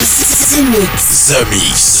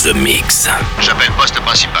Zemixx. J'appelle poste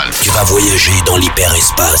principal. Tu vas voyager dans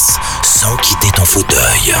l'hyperespace sans quitter ton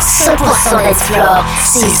fauteuil. 100% d'explore,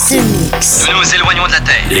 c'est Zemixx. Nous nous éloignons de la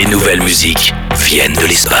Terre. Les nouvelles musiques viennent de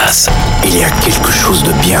l'espace. Il y a quelque chose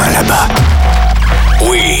de bien là-bas.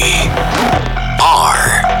 We are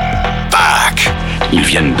back. Ils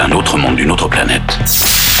viennent d'un autre monde, d'une autre planète.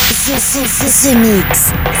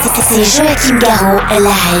 Zemixx. C'est Joachim Garraud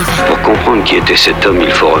live. Pour comprendre qui était cet homme,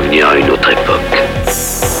 il faut revenir à une autre époque.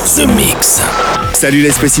 Zemixx. Salut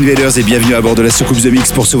les Space Invaders et bienvenue à bord de la soucoupe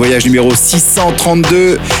Zemixx pour ce voyage numéro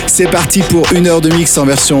 632. C'est parti pour une heure de mix en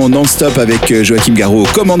version non-stop avec Joachim Garraud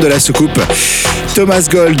aux commandes de la soucoupe. Thomas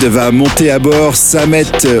Gold va monter à bord, Samet,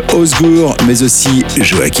 Ozgur, mais aussi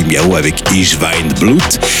Joachim Garraud avec Weine,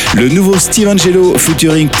 Blut. Le nouveau Steve Angello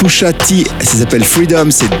featuring Pusha T, ça s'appelle Freedom,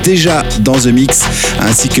 c'est déjà dans Zemixx,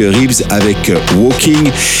 ainsi que Reebs avec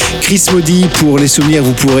Walking. Moody, pour les souvenirs,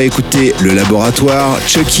 vous pourrez écouter le Laboratoire,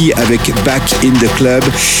 Chuckie avec Back in the Club.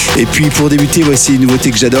 Et puis pour débuter, voici une nouveauté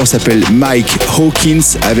que j'adore, s'appelle Mike Hawkins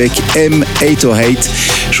avec M808.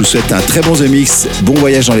 Je vous souhaite un très bon Zemixx, bon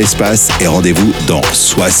voyage dans l'espace et rendez-vous dans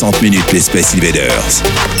 60 minutes les Space Invaders.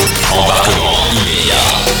 Embarquement immédiat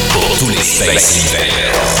pour tous les Space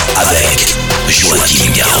Invaders avec Joachim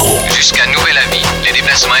Garraud. Jusqu'à nouvel avis, les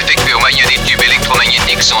déplacements effectués au moyen des tubes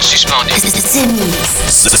électromagnétiques sont suspendus.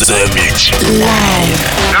 Zemixx. Live.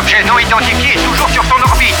 L'objet non identifié est toujours sur son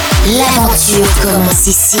orbite. L'aventure commence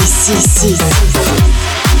ici.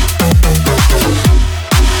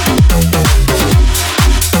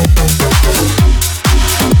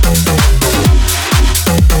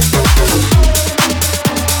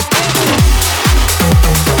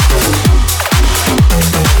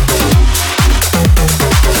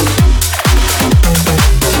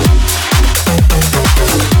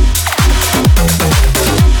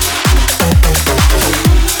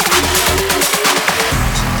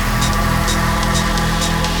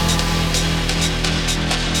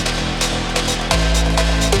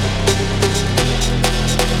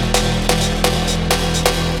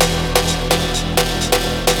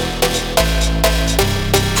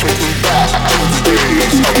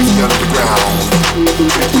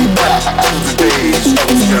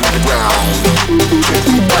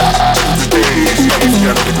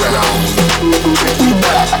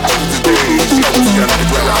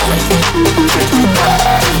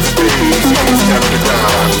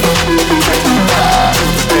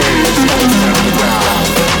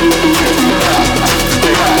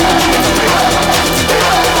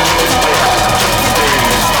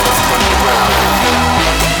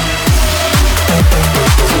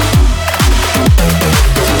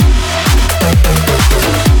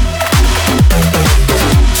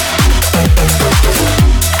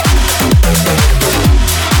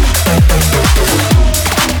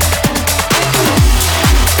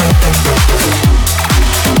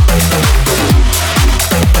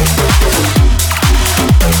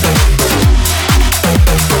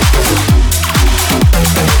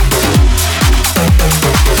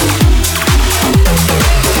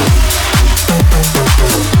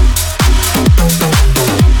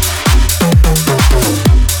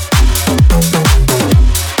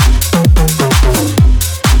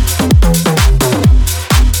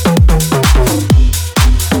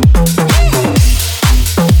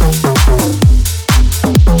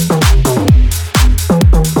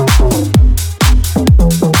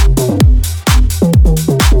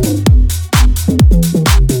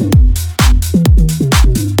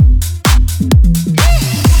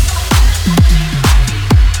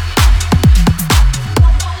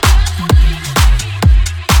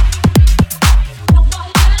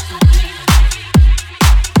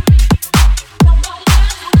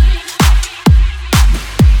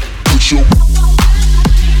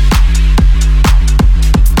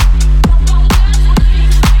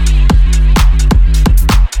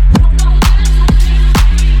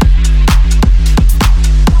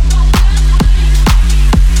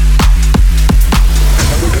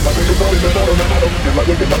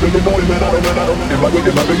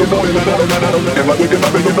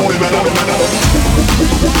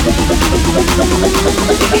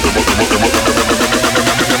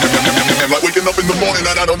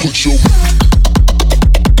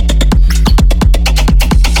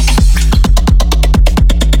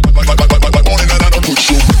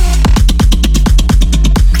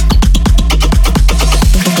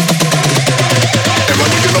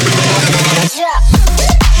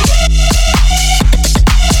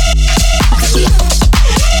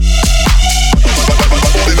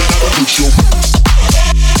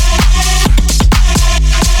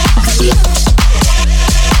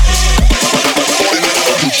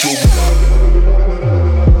 Show.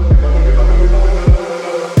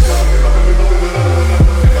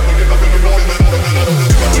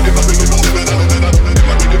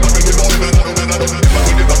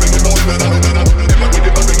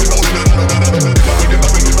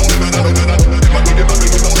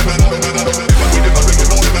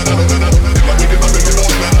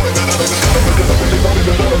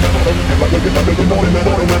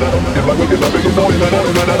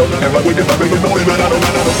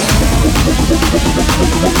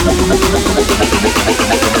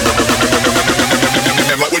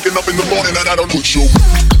 Like waking up in the morning and I don't push you.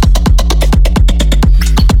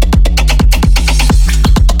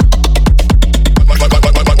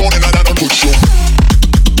 Morning and I don't push you.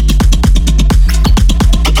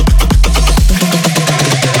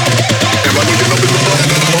 Am I waking up in the morning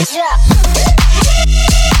and I don't?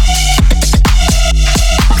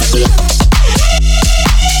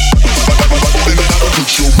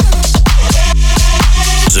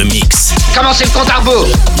 Zemixx. Commencez le compte à rebours.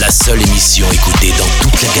 La seule émission écoutée dans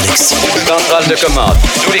toute la galaxie. Centrale de commande.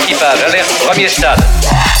 Tout l'équipage, alerte, premier stade.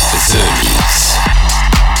 Zemixx.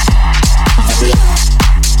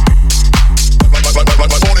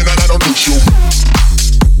 Morning and I don't push you.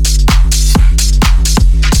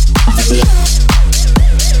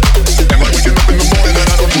 Am I waking up in the morning and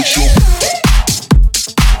I don't push you?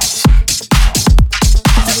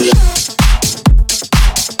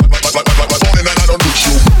 Morning and I don't push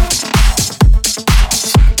you.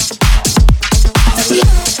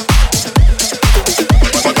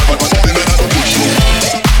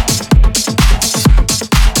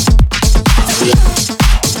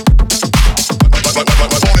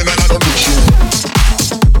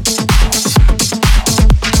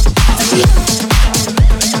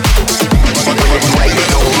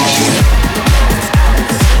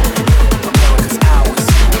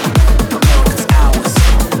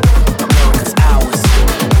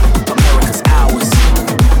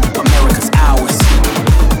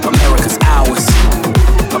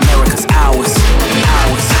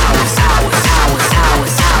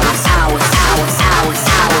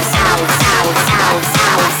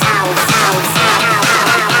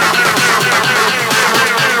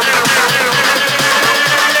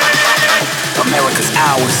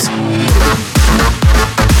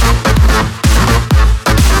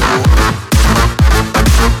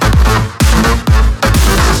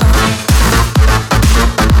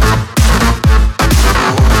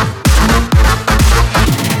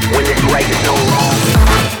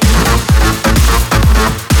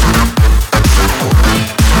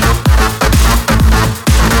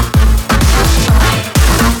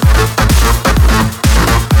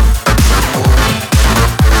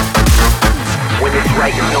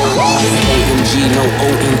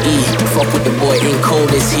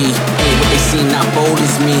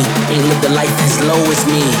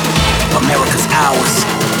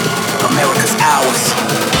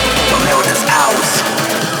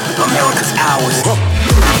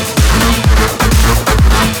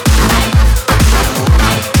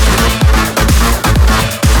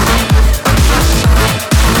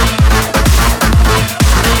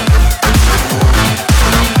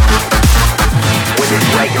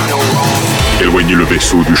 Éloignez le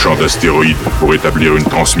vaisseau du champ d'astéroïdes pour établir une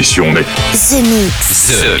transmission nette.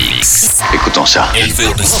 Zemixx. Écoutons ça.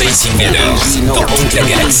 Éleveur de Space Invaders dans toute la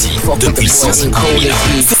galaxie depuis 150 000 ans.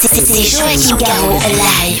 C'est Joachim Garraud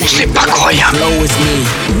live. C'est pas croyable.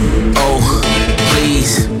 Oh,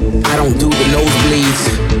 please, I don't do the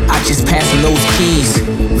nosebleeds. I just pass them those keys.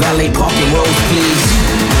 Valet parking roads, please.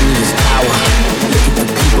 Money is power. Look at the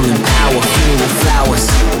people in power. Funeral flowers.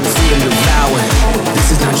 Freedom devoured. This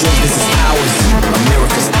is not yours, this is ours.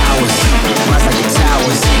 America's ours. Rise like the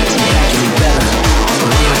towers. Back in better.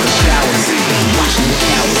 Rain like the showers. Watching the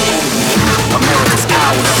cowards. America's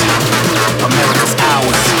ours. America's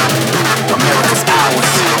ours. America's ours.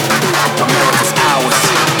 America's ours.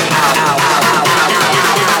 Ow, ow, ow, ow, ow,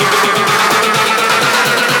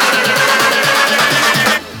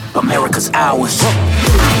 ow. America's ours.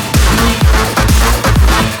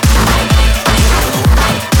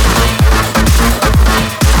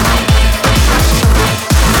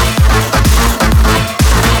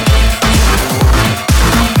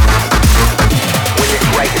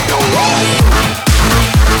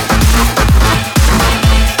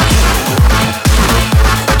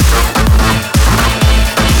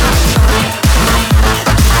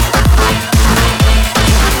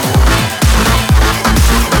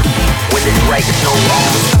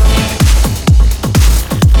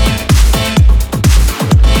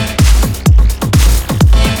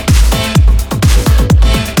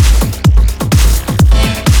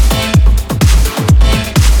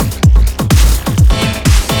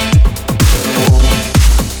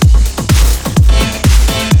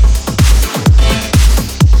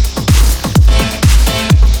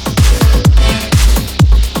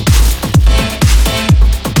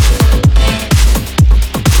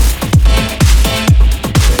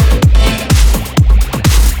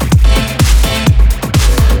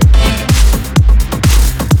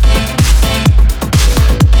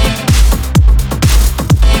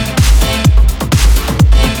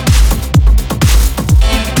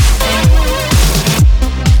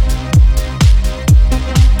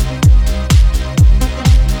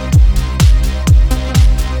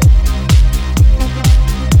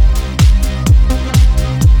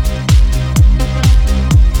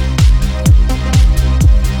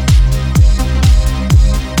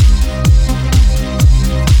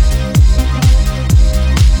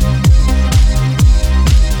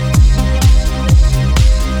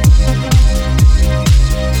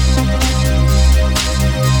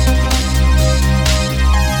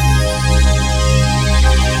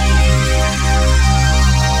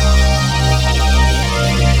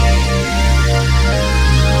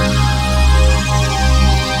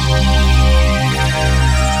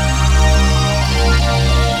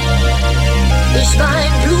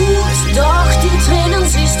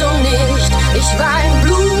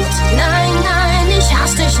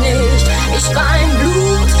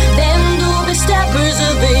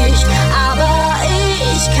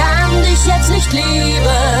 sleep.